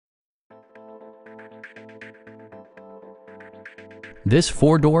This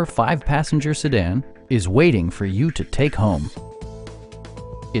four-door, five-passenger sedan is waiting for you to take home.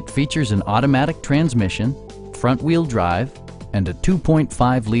 It features an automatic transmission, front-wheel drive, and a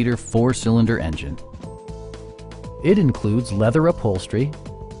 2.5-liter four-cylinder engine. It includes leather upholstery,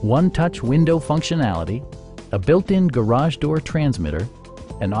 one-touch window functionality, a built-in garage door transmitter,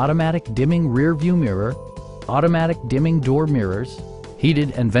 an automatic dimming rear-view mirror, automatic dimming door mirrors,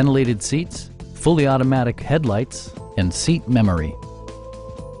 heated and ventilated seats, fully automatic headlights, and seat memory.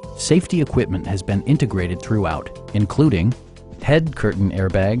 Safety equipment has been integrated throughout, including head curtain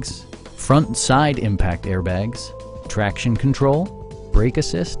airbags, front side impact airbags, traction control, brake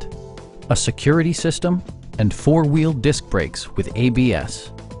assist, a security system, and four-wheel disc brakes with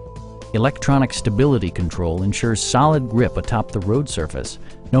ABS. Electronic stability control ensures solid grip atop the road surface,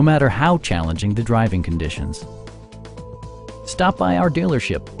 no matter how challenging the driving conditions. Stop by our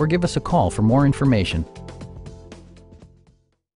dealership or give us a call for more information.